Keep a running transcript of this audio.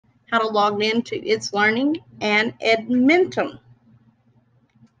how to log into It's Learning, and Edmentum.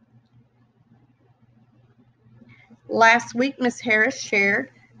 Last week, Ms. Harris shared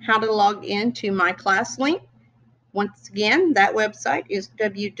how to log into My Class Link. Once again, that website is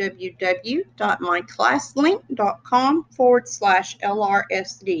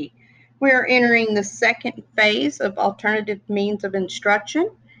www.myclasslink.com/LRSD. We are entering the second phase of alternative means of instruction.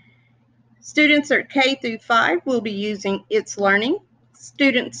 Students at K through 5 will be using It's Learning.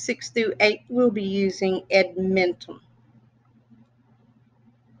 Students 6 through 8 will be using Edmentum.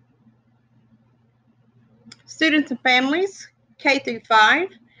 Students and families K through 5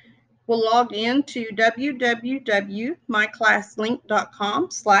 will log in to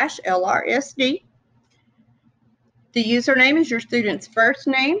www.myclasslink.com/LRSD. The username is your student's first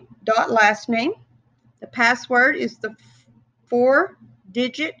name dot last name. The password is the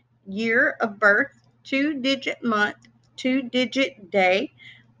 4-digit year of birth, 2-digit month, 2-digit day,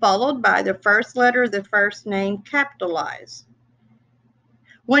 followed by the first letter of the first name capitalized.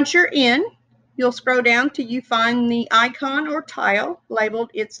 Once you're in, you'll scroll down till you find the icon or tile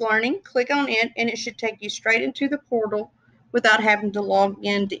labeled It's Learning. Click on it, and it should take you straight into the portal without having to log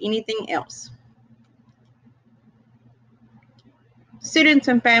into anything else. Students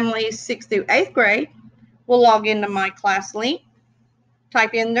and families 6th through 8th grade will log into My Class Link,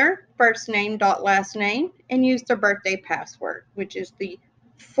 type in their first name dot last name, and use their birthday password, which is the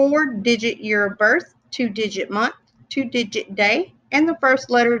 4-digit year of birth, 2-digit month, 2-digit day, and the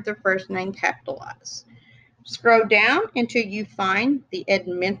first letter of their first name capitalized. Scroll down until you find the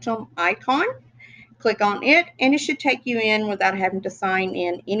Edmentum icon. Click on it, and it should take you in without having to sign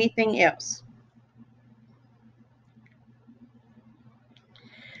in anything else.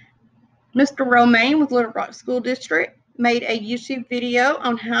 Mr. Romaine with Little Rock School District made a YouTube video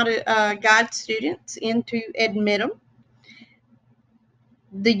on how to guide students into Edmentum.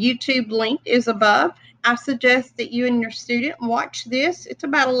 The YouTube link is above. I suggest that you and your student watch this. It's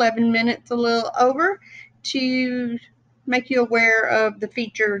about 11 minutes, a little over, to make you aware of the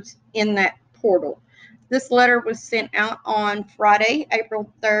features in that portal. This letter was sent out on Friday,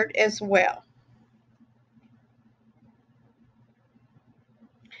 April 3rd as well.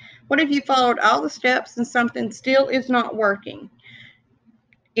 What if you followed all the steps and something still is not working?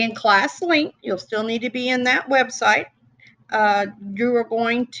 In Class Link, you'll still need to be in that website. You are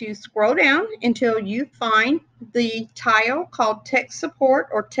going to scroll down until you find the tile called Tech Support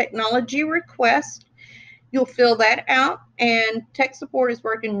or Technology Request. You'll fill that out, and Tech Support is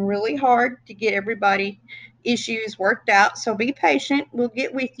working really hard to get everybody's issues worked out, so be patient. We'll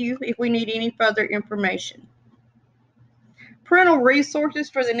get with you if we need any further information. Parental resources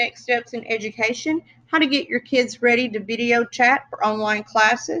for the next steps in education, how to get your kids ready to video chat for online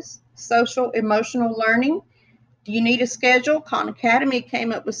classes, social emotional learning. Do you need a schedule? Khan Academy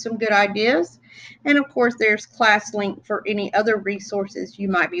came up with some good ideas. And of course, there's Class Link for any other resources you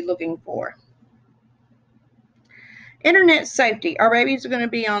might be looking for. Internet safety. Our babies are going to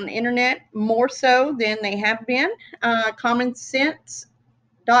be on the internet more so than they have been.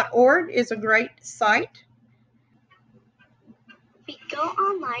 Commonsense.org is a great site. We go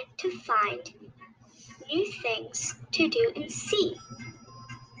online to find new things to do and see.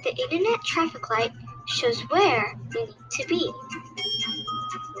 The internet traffic light shows where we need to be.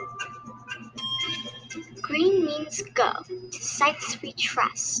 Green means go, to sites we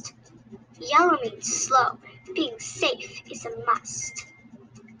trust. Yellow means slow, being safe is a must.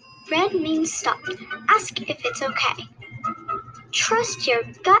 Red means stop, ask if it's okay. Trust your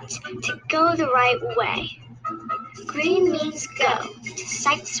gut to go the right way. Green means go, to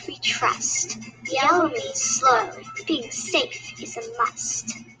sites we trust. Yellow means slow, being safe is a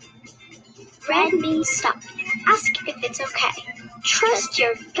must. Red means stop, ask if it's okay. Trust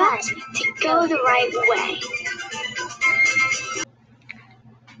your gut to go the right way.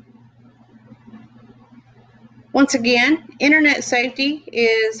 Once again, internet safety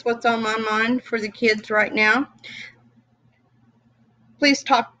is what's on my mind for the kids right now. Please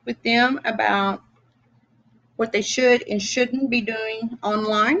talk with them about what they should and shouldn't be doing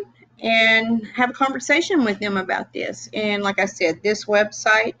online, and have a conversation with them about this. And like I said, this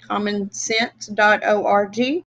website, commonsense.org,